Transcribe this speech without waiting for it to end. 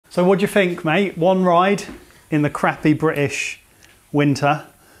So what do you think, mate? One ride in the crappy British winter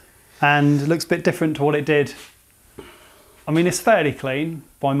and it looks a bit different to what it did. I mean, it's fairly clean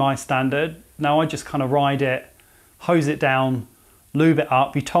by my standard. Now I just kind of ride it, hose it down, lube it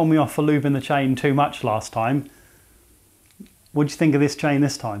up. You told me off for lubing the chain too much last time. What do you think of this chain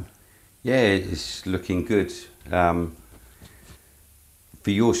this time? Yeah, it's looking good. For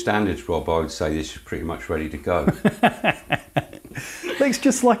your standards, Rob, I would say this is pretty much ready to go. Looks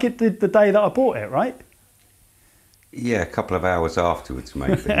just like it did the day that I bought it, right? Yeah, a couple of hours afterwards,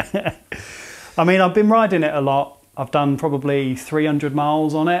 maybe. I mean, I've been riding it a lot. I've done probably 300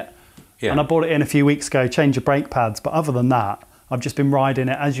 miles on it. Yeah. And I bought it in a few weeks ago, changed the brake pads. But other than that, I've just been riding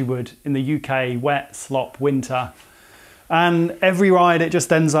it as you would in the UK, wet, slop, winter. And every ride, it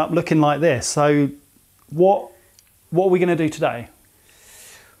just ends up looking like this. So what are we going to do today?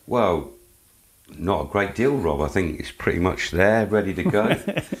 Well, not a great deal, Rob. I think it's pretty much there, ready to go.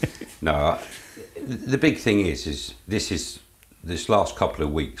 No, the big thing is this last couple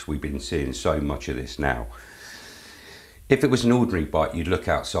of weeks we've been seeing so much of this now. If it was an ordinary bike, you'd look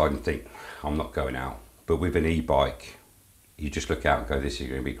outside and think, I'm not going out. But with an e-bike, you just look out and go, this is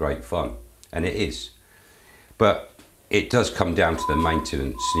going to be great fun. And it is. But it does come down to the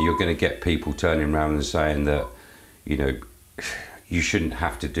maintenance. And you're going to get people turning around and saying that, you know, you shouldn't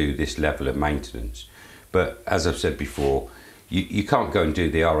have to do this level of maintenance. But as I've said before, you can't go and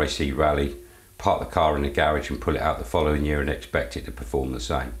do the RAC rally, park the car in the garage and pull it out the following year and expect it to perform the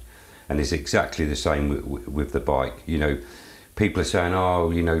same. And it's exactly the same with the bike. You know, people are saying,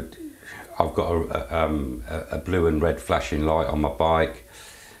 oh, you know, I've got a blue and red flashing light on my bike.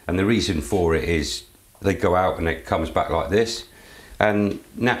 And the reason for it is they go out and it comes back like this. And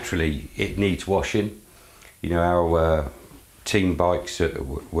naturally it needs washing. You know, our team bikes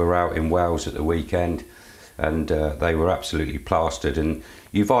were out in Wales at the weekend and they were absolutely plastered, and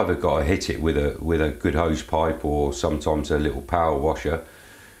you've either got to hit it with a good hose pipe or sometimes a little power washer,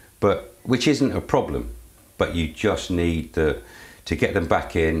 but which isn't a problem, but you just need to get them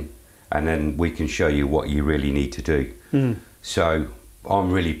back in, and then we can show you what you really need to do. So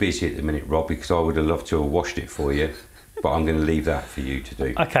I'm really busy at the minute, Rob, because I would have loved to have washed it for you, but I'm going to leave that for you to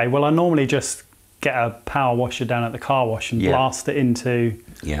do. Okay, well, I normally just get a power washer down at the car wash and blast it into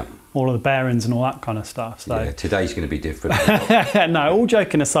all of the bearings and all that kind of stuff. So yeah, today's going to be different. No, all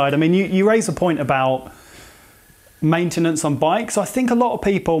joking aside, I mean, you raise a point about maintenance on bikes. I think a lot of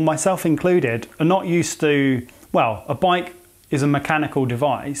people, myself included, are not used to, well, a bike is a mechanical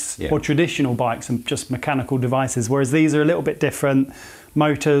device, or traditional bikes are just mechanical devices, whereas these are a little bit different.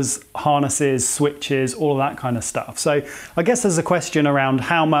 Motors, harnesses, switches, all of that kind of stuff. So I guess there's a question around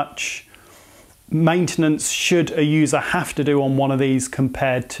how much maintenance should a user have to do on one of these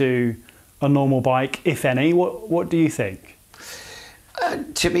compared to a normal bike, if any. What do you think?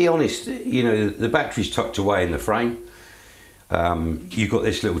 To be honest, you know, the battery's tucked away in the frame. You've got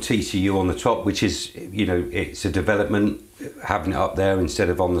this little TCU on the top, which is, you know, it's a development, having it up there instead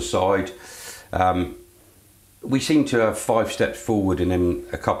of on the side. We seem to have 5 steps forward and then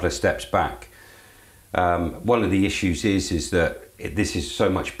a couple of steps back. One of the issues is that this is so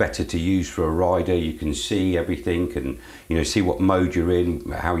much better to use for a rider. You can see everything and, you know, see what mode you're in,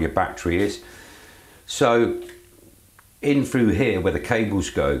 how your battery is. So in through here where the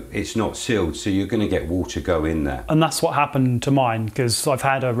cables go, it's not sealed, so you're going to get water go in there. And that's what happened to mine, because I've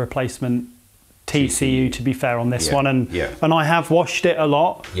had a replacement TCU, to be fair, on this one, and I have washed it a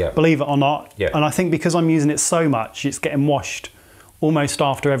lot, believe it or not. And I think because I'm using it so much, it's getting washed almost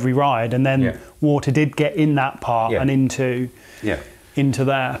after every ride, and then water did get in that part and into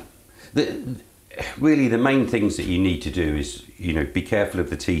there. Really, the main things that you need to do is, you know, be careful of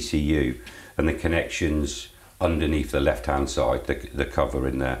the TCU and the connections underneath the left-hand side, the cover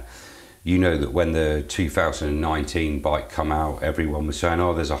in there. You know that when the 2019 bike come out, everyone was saying,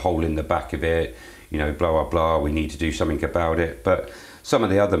 oh, there's a hole in the back of it, you know, blah, blah, blah, we need to do something about it. But some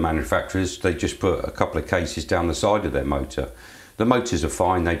of the other manufacturers, they just put a couple of cases down the side of their motor. The motors are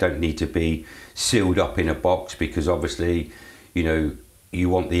fine, they don't need to be sealed up in a box, because obviously, you know, you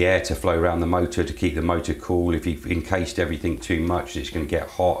want the air to flow around the motor to keep the motor cool. If you've encased everything too much, it's going to get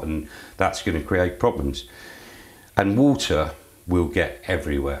hot and that's going to create problems. And water will get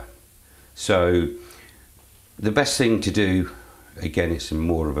everywhere. So the best thing to do, again, it's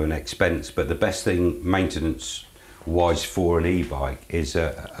more of an expense, but the best thing maintenance wise for an e-bike is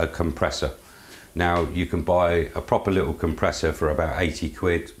a compressor. Now you can buy a proper little compressor for about 80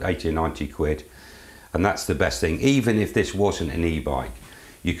 quid, 80 or 90 quid, and that's the best thing. Even if this wasn't an e-bike,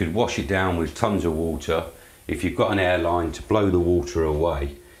 you could wash it down with tons of water. If you've got an airline to blow the water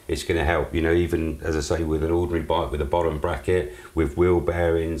away, it's going to help, you know, even as I say, with an ordinary bike with a bottom bracket, with wheel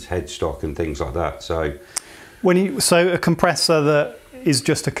bearings, headstock and things like that. So so a compressor that is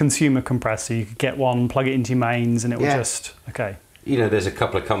just a consumer compressor, you could get one, plug it into your mains and it will just, okay. You know, there's a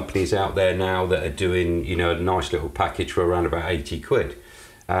couple of companies out there now that are doing, you know, a nice little package for around about 80 quid.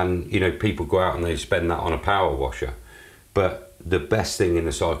 And, you know, people go out and they spend that on a power washer. But the best thing in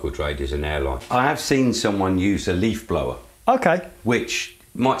the cycle trade is an airline. I have seen someone use a leaf blower. Okay. Which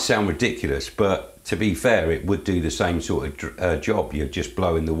might sound ridiculous, but to be fair, it would do the same sort of job. You're just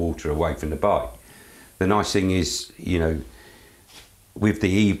blowing the water away from the bike. The nice thing is, you know, with the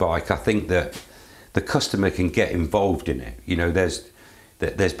e-bike, I think that the customer can get involved in it. You know, there's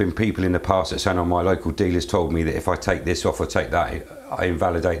been people in the past that saying, oh, my local dealer's told me that if I take this off or take that, I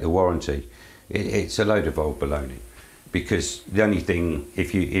invalidate the warranty. It's a load of old baloney. Because the only thing,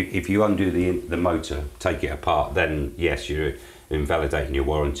 if you undo the motor, take it apart, then yes, you're invalidating your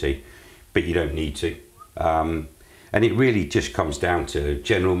warranty, but you don't need to. And it really just comes down to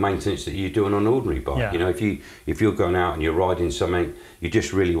general maintenance that you're doing on an ordinary bike. Yeah. You know, if you're going out and you're riding something, you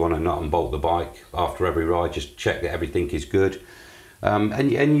just really want to nut and bolt the bike after every ride, just check that everything is good.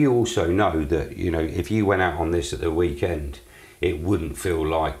 And you also know that, you know, if you went out on this at the weekend, it wouldn't feel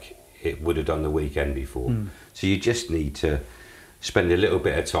like it would have done the weekend before. So you just need to spend a little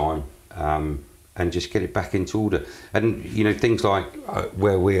bit of time and just get it back into order. And you know, things like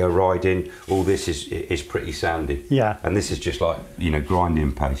where we are riding, all this is pretty sandy. Yeah. And this is just like, you know,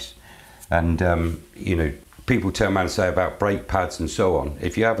 grinding paste. And you know, people turn around and say about brake pads and so on.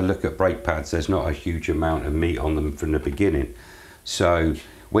 If you have a look at brake pads, there's not a huge amount of meat on them from the beginning. So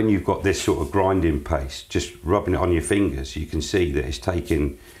when you've got this sort of grinding paste, just rubbing it on your fingers, you can see that it's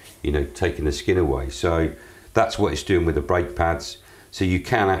taking the skin away. So that's what it's doing with the brake pads. So you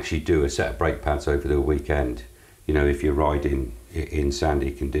can actually do a set of brake pads over the weekend, you know, if you're riding in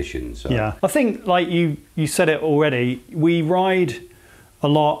sandy conditions. So. Yeah, I think like you said it already, we ride a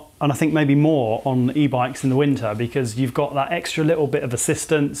lot, and I think maybe more on e-bikes in the winter because you've got that extra little bit of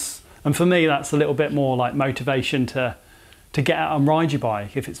assistance. And for me, that's a little bit more like motivation to get out and ride your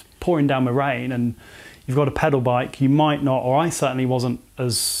bike. If it's pouring down with rain and you've got a pedal bike, you might not, or I certainly wasn't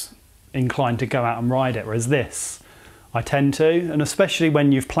as inclined to go out and ride it, whereas this, I tend to, and especially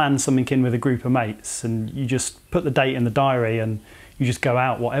when you've planned something in with a group of mates and you just put the date in the diary and you just go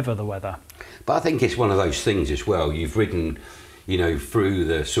out whatever the weather. But I think it's one of those things as well. You've ridden, you know, through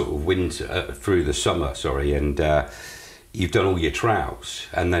the sort of winter, through the summer, sorry, and you've done all your trails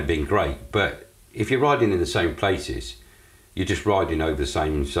and they've been great. But if you're riding in the same places, you're just riding over the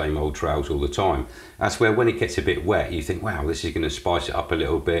same old trails all the time. That's where when it gets a bit wet, you think, wow, this is going to spice it up a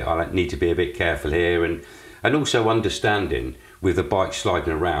little bit. I need to be a bit careful here. And also understanding with the bike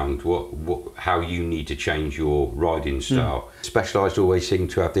sliding around how you need to change your riding style. Specialised always seem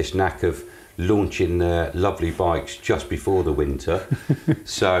to have this knack of launching their lovely bikes just before the winter.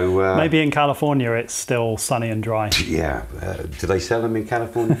 So maybe in California it's still sunny and dry. Yeah, do they sell them in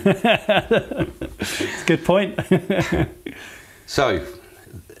California? It's a good point. So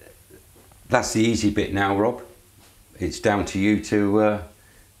that's the easy bit now, Rob. It's down to you to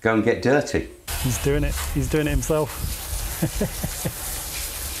go and get dirty. He's doing it himself.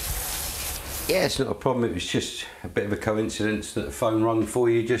 Yeah, it's not a problem. It was just a bit of a coincidence that the phone rang for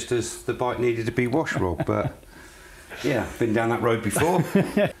you just as the bike needed to be washed, Rob. But yeah, been down that road before.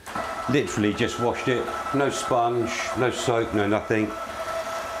 Literally just washed it. No sponge, no soap, no nothing.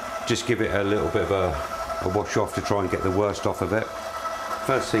 Just give it a little bit of a wash off to try and get the worst off of it.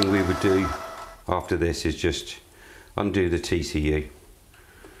 First thing we would do after this is just undo the TCU.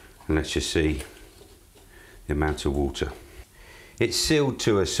 And let's just see the amount of water. It's sealed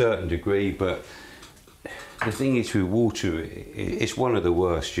to a certain degree, but the thing is with water, it's one of the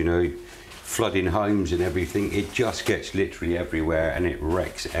worst, you know, flooding homes and everything. It just gets literally everywhere and it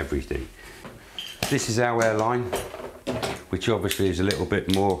wrecks everything. This is our airline, which obviously is a little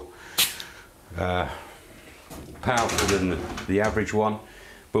bit more powerful than the average one.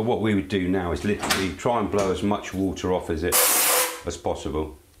 But what we would do now is literally try and blow as much water off as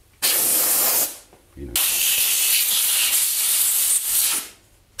possible. You know.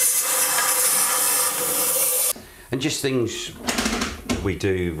 And just things that we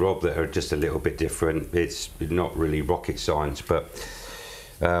do, Rob, that are just a little bit different. It's not really rocket science, but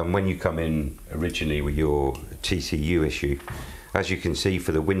when you come in originally with your TCU issue, as you can see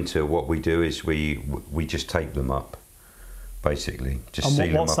for the winter, what we do is we just tape them up, basically. Just seal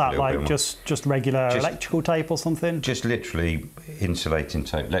them up. What's that like? Just regular electrical tape or something? Just literally insulating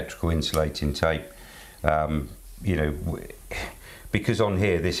tape, electrical insulating tape. You know, because on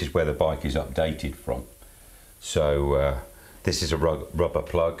here, this is where the bike is updated from. So This is a rubber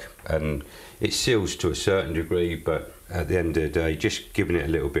plug, and it seals to a certain degree, but at the end of the day, just giving it a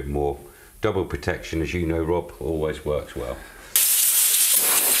little bit more. Double protection, as you know, Rob, always works well.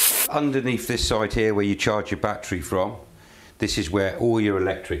 Underneath this side here, where you charge your battery from, this is where all your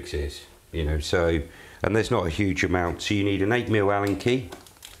electrics is, you know, so, and there's not a huge amount, so you need an 8mm Allen key.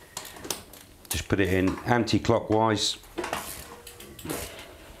 Just put it in anti-clockwise.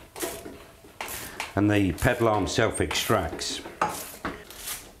 And the pedal arm self-extracts.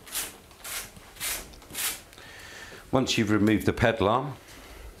 Once you've removed the pedal arm,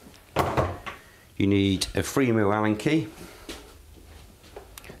 you need a 3mm Allen key,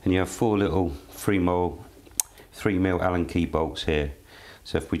 and you have 4 little 3mm Allen key bolts here.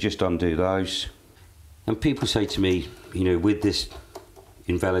 So if we just undo those, and people say to me, you know, would this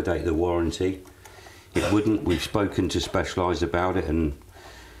invalidate the warranty? It wouldn't. We've spoken to Specialized about it, and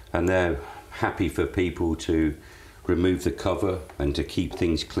they're happy for people to remove the cover and to keep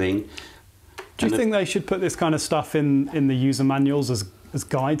things clean. Do you think they should put this kind of stuff in the user manuals as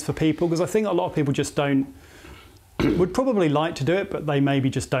guides for people? Because I think a lot of people just would probably like to do it, but they maybe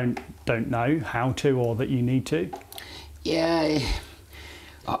just don't know how to, or that you need to. Yeah,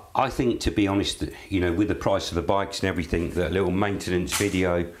 I think, to be honest, you know, with the price of the bikes and everything, that little maintenance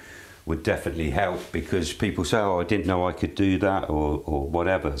video would definitely help, because people say, oh, I didn't know I could do that, or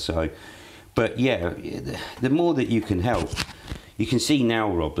whatever. So, but yeah, the more that you can help. You can see now,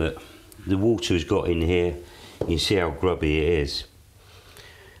 Rob, that the water has got in here. You see how grubby it is.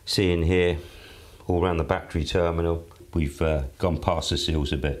 See in here, all around the battery terminal, we've gone past the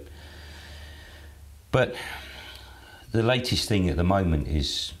seals a bit. But the latest thing at the moment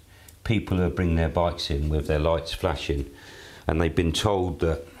is people are bringing their bikes in with their lights flashing, and they've been told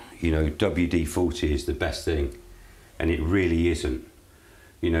that, you know, WD-40 is the best thing, and it really isn't.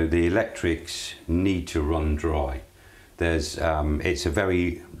 You know, the electrics need to run dry. There's it's a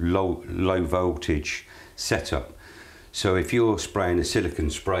very low voltage setup, so if you're spraying a silicone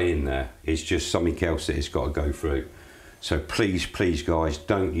spray in there, it's just something else that it's got to go through. So please guys,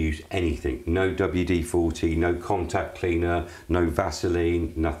 don't use anything. No WD-40, no contact cleaner, no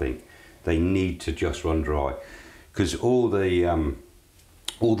Vaseline, nothing. They need to just run dry, because all the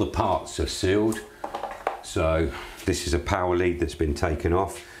parts are sealed. So this is a power lead that's been taken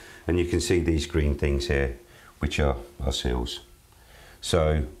off, and you can see these green things here, which are seals.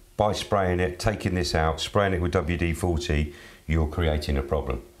 So by spraying it, taking this out, spraying it with WD-40, you're creating a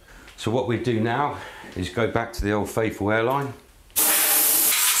problem. So what we do now is go back to the old faithful airline.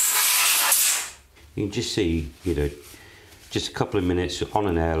 You can just see, you know, just a couple of minutes on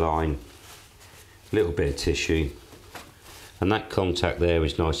an airline, a little bit of tissue, and that contact there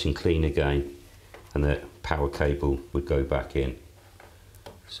is nice and clean again, and the power cable would go back in.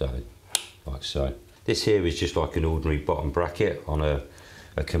 So, like so. This here is just like an ordinary bottom bracket on a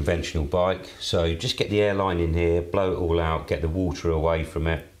conventional bike. So just get the airline in here, blow it all out, get the water away from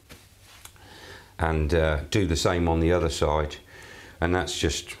it, and do the same on the other side, and that's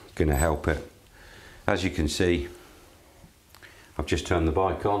just going to help it. As you can see, I've just turned the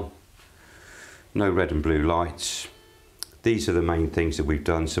bike on. No red and blue lights. These are the main things that we've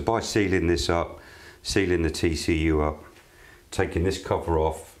done. So by sealing this up, sealing the TCU up, taking this cover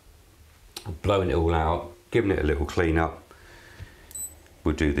off, blowing it all out, giving it a little clean up,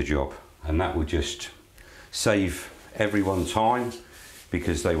 will do the job. And that will just save everyone time,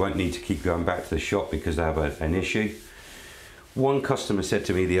 because they won't need to keep going back to the shop because they have an issue. One customer said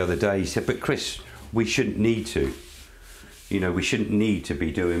to me the other day, he said, but Chris, we shouldn't need to. You know, we shouldn't need to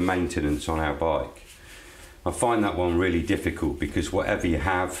be doing maintenance on our bike. I find that one really difficult, because whatever you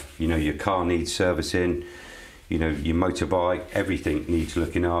have, you know, your car needs servicing, you know, your motorbike, everything needs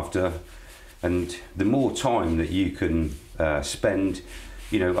looking after. And the more time that you can spend,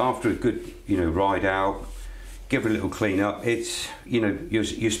 you know, after a good, you know, ride out, give it a little clean up, it's, you know,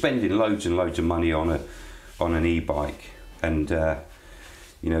 you're spending loads and loads of money on an e-bike, and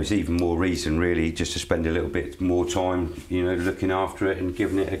you know, it's even more reason really just to spend a little bit more time, you know, looking after it and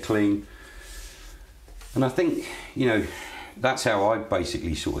giving it a clean. And I think, you know, that's how I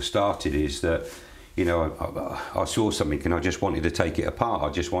basically sort of started, is that, you know, I saw something and I just wanted to take it apart. I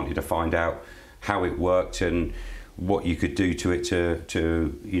just wanted to find out how it worked and what you could do to it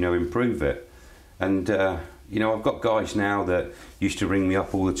to you know, improve it. And you know, I've got guys now that used to ring me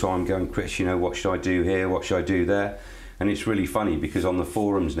up all the time going, Chris, you know, what should I do here, what should I do there? And it's really funny, because on the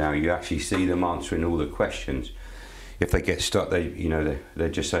forums now you actually see them answering all the questions. If they get stuck, they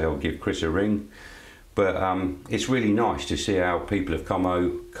just say, I'll give Chris a ring. But it's really nice to see how people have come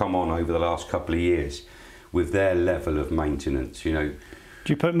on over the last couple of years with their level of maintenance. You know,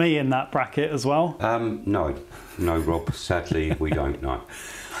 Do you put me in that bracket as well? No, Rob. Sadly, we don't. No.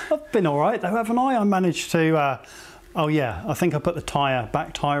 I've been all right though, haven't I? I managed to. Oh yeah, I think I put the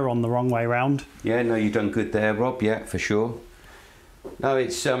back tyre on the wrong way round. Yeah, no, you've done good there, Rob. Yeah, for sure. No,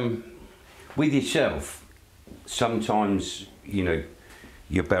 it's with yourself. Sometimes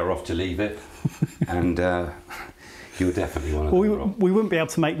you're better off to leave it, and you're definitely one of them. Rob. We wouldn't be able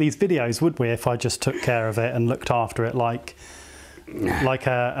to make these videos, would we, if I just took care of it and looked after it like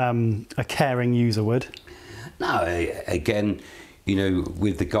a caring user would? No, again,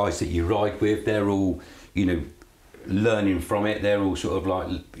 with the guys that you ride with, they're all, learning from it. They're all sort of like,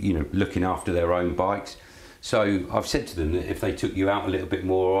 looking after their own bikes. So I've said to them that if they took you out a little bit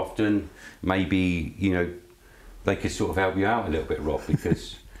more often, maybe, they could sort of help you out a little bit, Rob,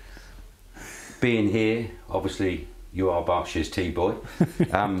 because being here, obviously you are Berkshire's T-boy.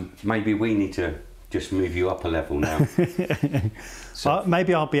 Maybe we need to just move you up a level now. So,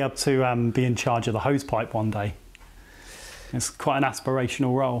 maybe I'll be able to be in charge of the hose pipe one day. It's quite an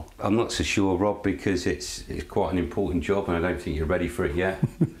aspirational role. I'm not so sure, Rob, because it's quite an important job and I don't think you're ready for it yet.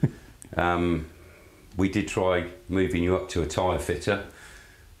 We did try moving you up to a tyre fitter,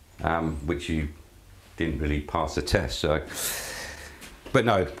 which you didn't really pass the test. So, but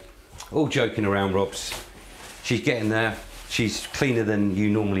no, all joking around, Rob's. She's getting there. She's cleaner than you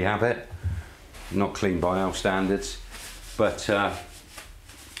normally have it. Not clean by our standards, but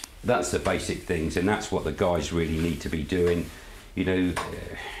that's the basic things, and that's what the guys really need to be doing. The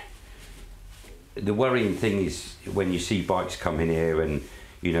worrying thing is when you see bikes come in here and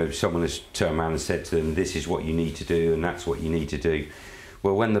someone has turned around and said to them, this is what you need to do and that's what you need to do.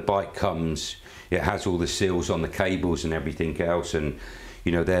 Well, when the bike comes, it has all the seals on the cables and everything else, and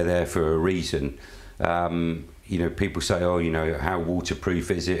they're there for a reason. People say, oh, how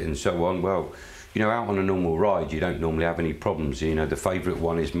waterproof is it and so on. Well, out on a normal ride, you don't normally have any problems. The favourite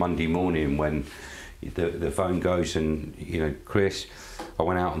one is Monday morning when the phone goes and, Chris, I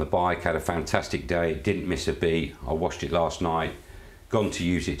went out on the bike, had a fantastic day, didn't miss a beat. I washed it last night, gone to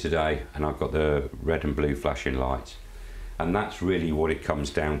use it today, and I've got the red and blue flashing lights. And that's really what it comes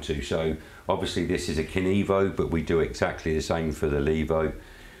down to. So obviously this is a Kinevo, but we do exactly the same for the Levo.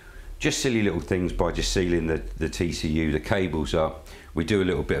 Just silly little things by just sealing the TCU, the cables up. We do a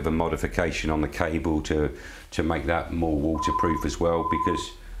little bit of a modification on the cable to make that more waterproof as well,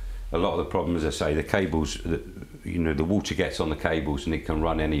 because a lot of the problems, as I say, the cables, the water gets on the cables and it can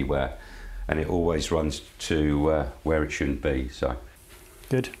run anywhere, and it always runs to where it shouldn't be. So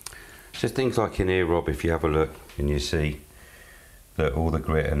good. So things like in here, Rob, if you have a look and you see that all the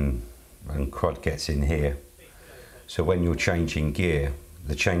grit and crud gets in here. So when you're changing gear,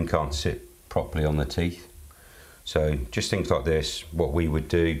 the chain can't sit properly on the teeth. So just things like this, what we would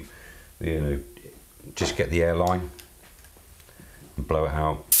do, just get the airline and blow it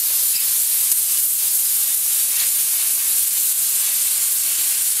out.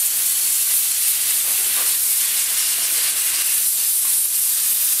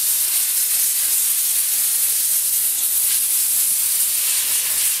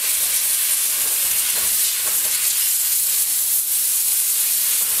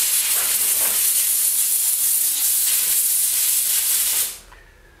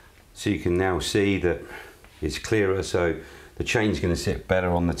 So you can now see that it's clearer, so the chain's going to sit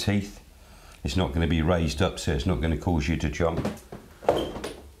better on the teeth. It's not going to be raised up, so it's not going to cause you to jump.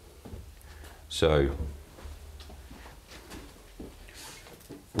 So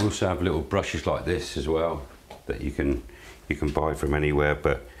we also have little brushes like this as well that you can buy from anywhere,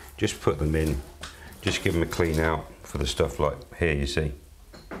 but just put them in, just give them a clean out for the stuff like here, you see.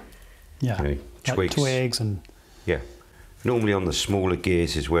 Yeah, like twigs and... Yeah. Normally on the smaller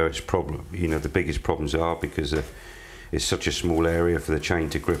gears is where it's the biggest problems are, because it's such a small area for the chain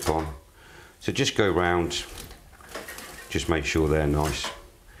to grip on. So just go round, just make sure they're nice.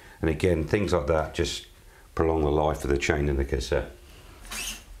 And again, things like that just prolong the life of the chain and the cassette.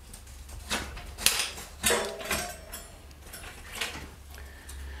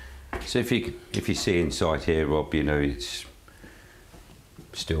 So if you see inside here, Rob, it's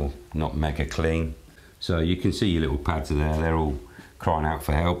still not mega clean. So you can see your little pads are there, they're all crying out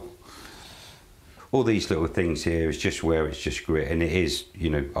for help. All these little things here is just where it's just grit, and it is,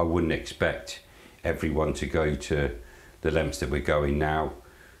 I wouldn't expect everyone to go to the lengths that we're going now,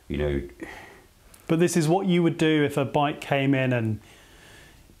 But this is what you would do if a bike came in, and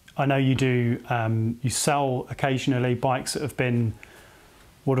I know you do, you sell occasionally bikes that have been,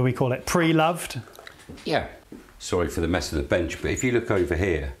 what do we call it, pre-loved? Yeah. Sorry for the mess of the bench, but if you look over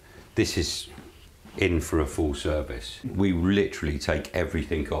here, this is in for a full service. We literally take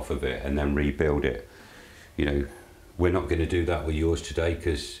everything off of it and then rebuild it. we're not going to do that with yours today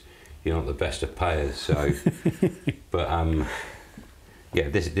because you're not the best of payers. So, but yeah,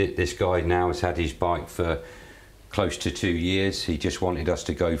 this guy now has had his bike for close to 2 years. He just wanted us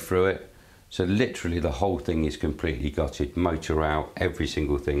to go through it. So literally the whole thing is completely gutted, motor out, every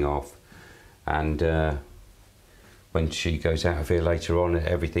single thing off. And when she goes out of here later on,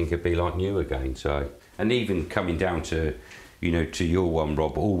 everything could be like new again. So, and even coming down to, you know, to your one,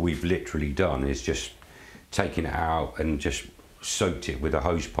 Rob, all we've literally done is just taken it out and just soaked it with a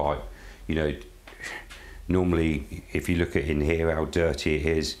hose pipe. You know, normally if you look at in here how dirty it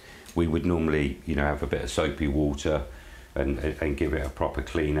is, we would normally, you know, have a bit of soapy water and give it a proper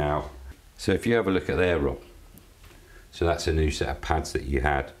clean out. So if you have a look at there, Rob, so that's a new set of pads that you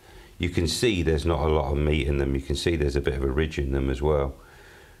had. You can see there's not a lot of meat in them. You can see there's a bit of a ridge in them as well.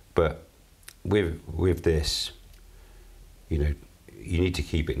 But with this, you know, you need to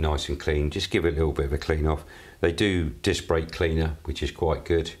keep it nice and clean. Just give it a little bit of a clean off. They do disc brake cleaner, which is quite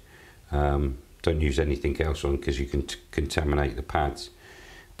good. Don't use anything else on because you can contaminate the pads.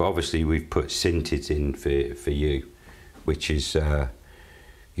 But obviously we've put Syntids in for you, which is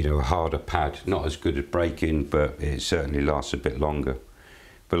you know, a harder pad. Not as good at braking, but it certainly lasts a bit longer.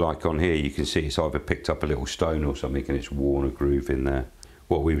 But like on here, you can see it's either picked up a little stone or something and it's worn a groove in there.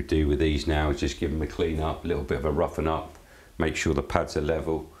 What we would do with these now is just give them a clean up, a little bit of a roughen up, make sure the pads are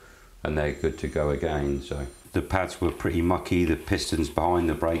level and they're good to go again. So the pads were pretty mucky, the pistons behind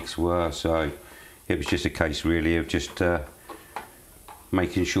the brakes were, so it was just a case really of just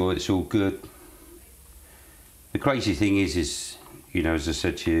making sure it's all good. The crazy thing is, you know, as I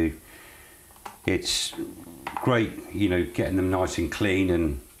said to you, it's great, you know, getting them nice and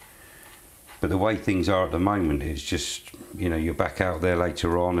clean, but the way things are at the moment, it's just, you know, you're back out there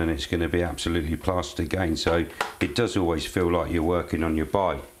later on and it's going to be absolutely plastered again. So it does always feel like you're working on your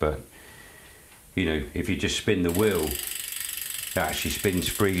bike, but you know, if you just spin the wheel, it actually spins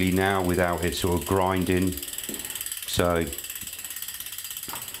freely now without it sort of grinding. So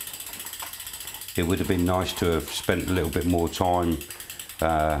it would have been nice to have spent a little bit more time,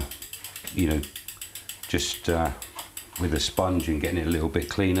 you know, just with a sponge and getting it a little bit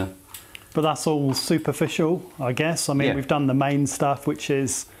cleaner. But that's all superficial, I guess. I mean, yeah. We've done the main stuff, which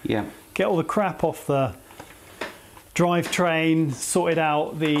is get all the crap off the drivetrain, sorted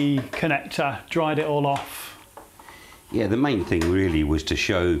out the connector, dried it all off. Yeah, the main thing really was to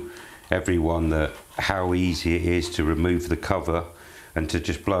show everyone that how easy it is to remove the cover and to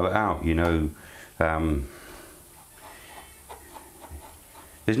just blow it out, you know.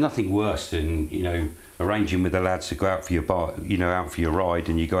 There's nothing worse than, you know, arranging with the lads to go out for your bike, you know, out for your ride,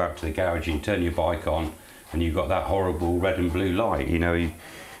 and you go out to the garage and turn your bike on and you've got that horrible red and blue light, you know.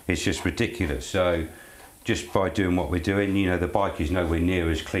 It's just ridiculous. So just by doing what we're doing, you know, the bike is nowhere near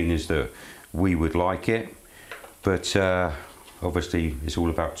as clean as we would like it, but obviously it's all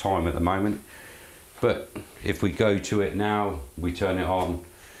about time at the moment. But if we go to it now, we turn it on,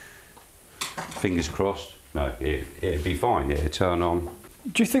 fingers crossed, no, it'd be fine, it'd turn on.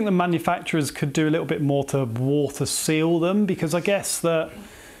 Do you think the manufacturers could do a little bit more to water seal them? Because I guess that,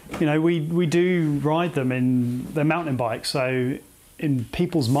 you know, we do ride them in their mountain bikes, so in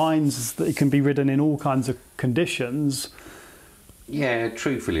people's minds that it can be ridden in all kinds of conditions. Yeah,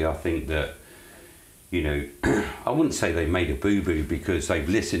 truthfully, I think that, you know, I wouldn't say they made a boo-boo because they've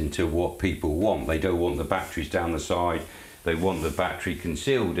listened to what people want. They don't want the batteries down the side, they want the battery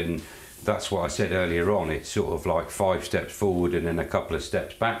concealed, and that's what I said earlier on. It's sort of like 5 steps forward and then a couple of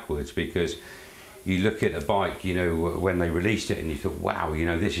steps backwards, because you look at the bike, you know, when they released it and you thought, wow, you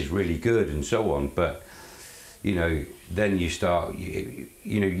know, this is really good and so on. But, you know, then you start, you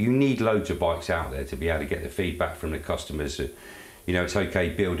know, you need loads of bikes out there to be able to get the feedback from the customers. You know, it's okay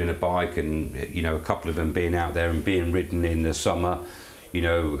building a bike and, you know, a couple of them being out there and being ridden in the summer, you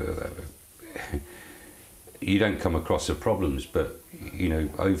know, you don't come across the problems. But, you know,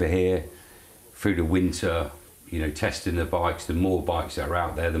 over here through the winter, you know, testing the bikes, the more bikes that are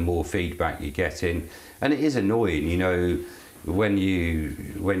out there, the more feedback you're getting. And it is annoying, you know, when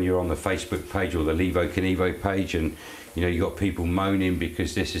you're on the Facebook page or the Levo Canevo page, and you know, you got people moaning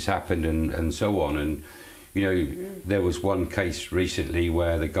because this has happened and so on. And you know, there was one case recently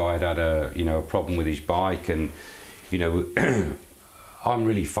where the guy had a, you know, a problem with his bike, and you know, I'm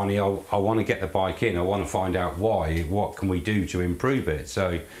really funny, I want to get the bike in, I want to find out why, what can we do to improve it.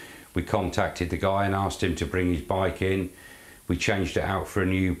 So we contacted the guy and asked him to bring his bike in. We changed it out for a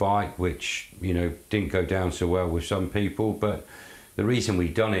new bike, which, you know, didn't go down so well with some people. But the reason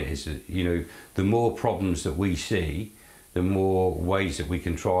we've done it is that, you know, the more problems that we see, the more ways that we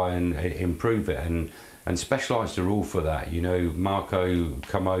can try and improve it. And Specialized are all for that. You know, Marco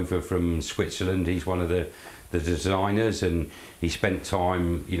come over from Switzerland, he's one of the the designers, and he spent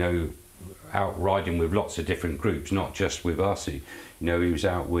time, you know, out riding with lots of different groups, not just with us. He was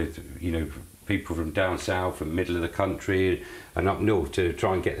out with, you know, people from down south, from middle of the country and up north to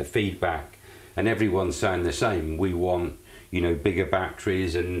try and get the feedback. And everyone's saying the same. We want, you know, bigger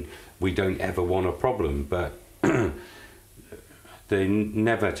batteries, and we don't ever want a problem. But the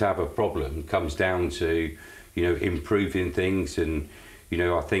never to have a problem comes down to, you know, improving things. And, you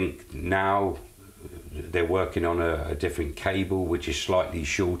know, I think now they're working on a different cable, which is slightly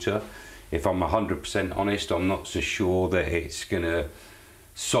shorter. If I'm 100% honest, I'm not so sure that it's going to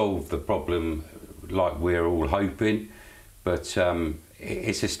solve the problem like we're all hoping, but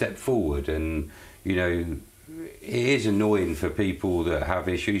it's a step forward. And, you know, it is annoying for people that have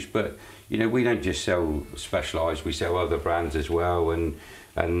issues, but, you know, we don't just sell Specialized, we sell other brands as well, and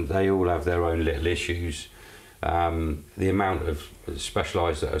they all have their own little issues. The amount of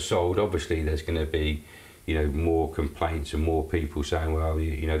Specialized that are sold, obviously there's going to be, you know, more complaints and more people saying, well,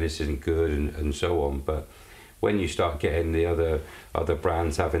 you know, this isn't good, and so on. But when you start getting the other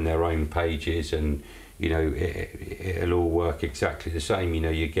brands having their own pages, and, you know, it'll all work exactly the same. You know,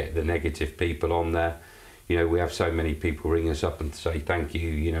 you get the negative people on there. You know, we have so many people ring us up and say thank you,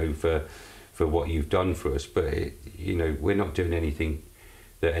 you know, for what you've done for us. But you know, we're not doing anything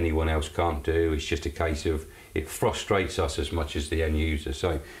that anyone else can't do. It's just a case of, it frustrates us as much as the end user.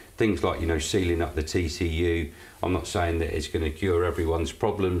 So things like, you know, sealing up the TCU, I'm not saying that it's going to cure everyone's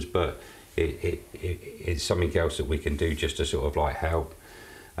problems, but it's something else that we can do just to sort of like help.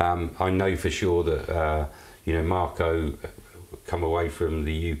 I know for sure that you know, Marco come away from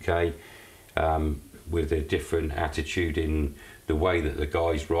the UK with a different attitude in the way that the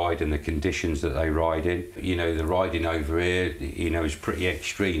guys ride and the conditions that they ride in. You know, the riding over here, you know, is pretty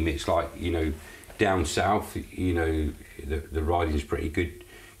extreme. It's like, you know, down south, you know, the riding is pretty good.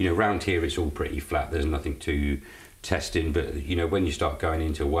 You know, around here it's all pretty flat. There's nothing too testing. But, you know, when you start going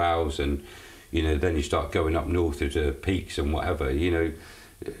into Wales, and, you know, then you start going up north to the peaks and whatever, you know,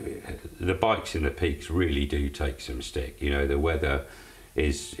 the bikes in the peaks really do take some stick. You know, the weather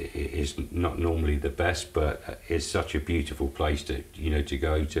is not normally the best, but it's such a beautiful place to, you know, to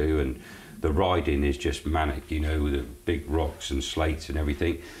go to, and the riding is just manic, you know, with the big rocks and slates and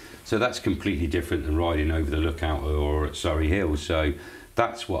everything. So that's completely different than riding over the Lookout or at Surrey Hills. So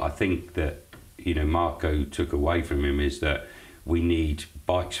that's what I think that, you know, Marco took away from him, is that we need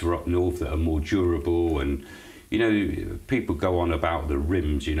bikes for up north that are more durable. And, you know, people go on about the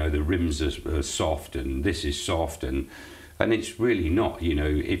rims, you know, the rims are soft and this is soft, and it's really not. You know,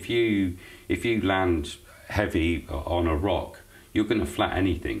 if you land heavy on a rock, you're going to flat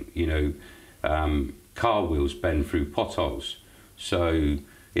anything. You know, car wheels bend through potholes, so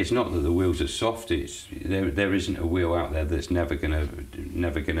it's not that the wheels are soft. It's there isn't a wheel out there that's never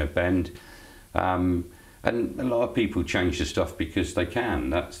gonna bend. And a lot of people change the stuff because they can.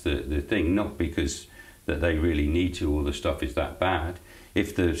 That's the thing, not because that they really need to, or the stuff is that bad.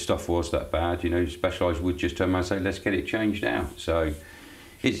 If the stuff was that bad, you know, Specialized would just turn around and say, let's get it changed out. So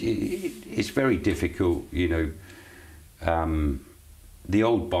it's very difficult, you know. The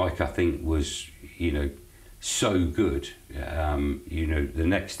old bike, I think, was, you know, so good. You know, the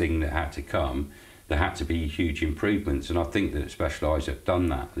next thing that had to come, there had to be huge improvements, and I think that Specialized have done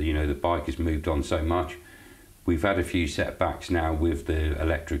that. You know, the bike has moved on so much. We've had a few setbacks now with the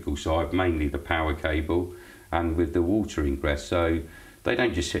electrical side, mainly the power cable and with the water ingress. So they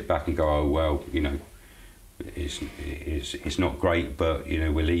don't just sit back and go, oh well, you know, it's not great, but, you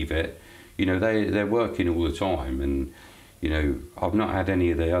know, we'll leave it. You know, they're working all the time. And, you know, I've not had any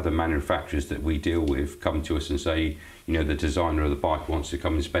of the other manufacturers that we deal with come to us and say, you know, the designer of the bike wants to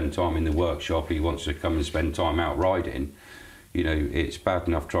come and spend time in the workshop, he wants to come and spend time out riding. You know, it's bad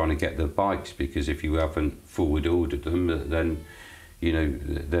enough trying to get the bikes, because if you haven't forward ordered them, then, you know,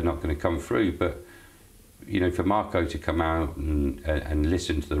 they're not going to come through. But, you know, for Marco to come out and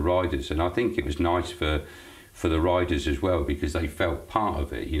listen to the riders, and I think it was nice for the riders as well, because they felt part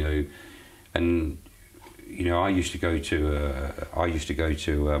of it, you know. And, you know, I used to go to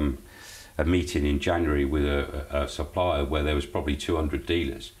a meeting in January with a supplier where there was probably 200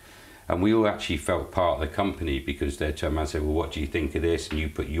 dealers, and we all actually felt part of the company, because they'd turn around and say, well, what do you think of this? And you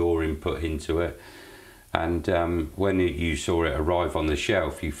put your input into it. And when you saw it arrive on the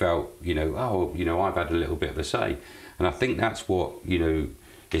shelf, you felt, you know, oh, you know, I've had a little bit of a say. And I think that's what, you know,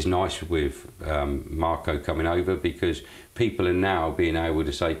 is nice with Marco coming over, because people are now being able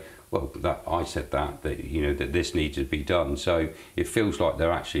to say, well, that I said that you know, that this needs to be done. So it feels like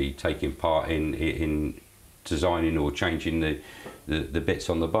they're actually taking part in designing or changing the bits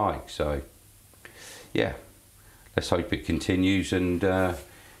on the bike. So yeah, let's hope it continues, and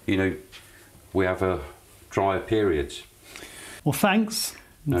you know, we have a drier periods. Well, thanks.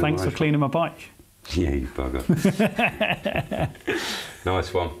 And No thanks for worries. cleaning my bike. Yeah, you bugger.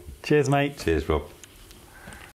 Nice one. Cheers, mate. Cheers, Rob.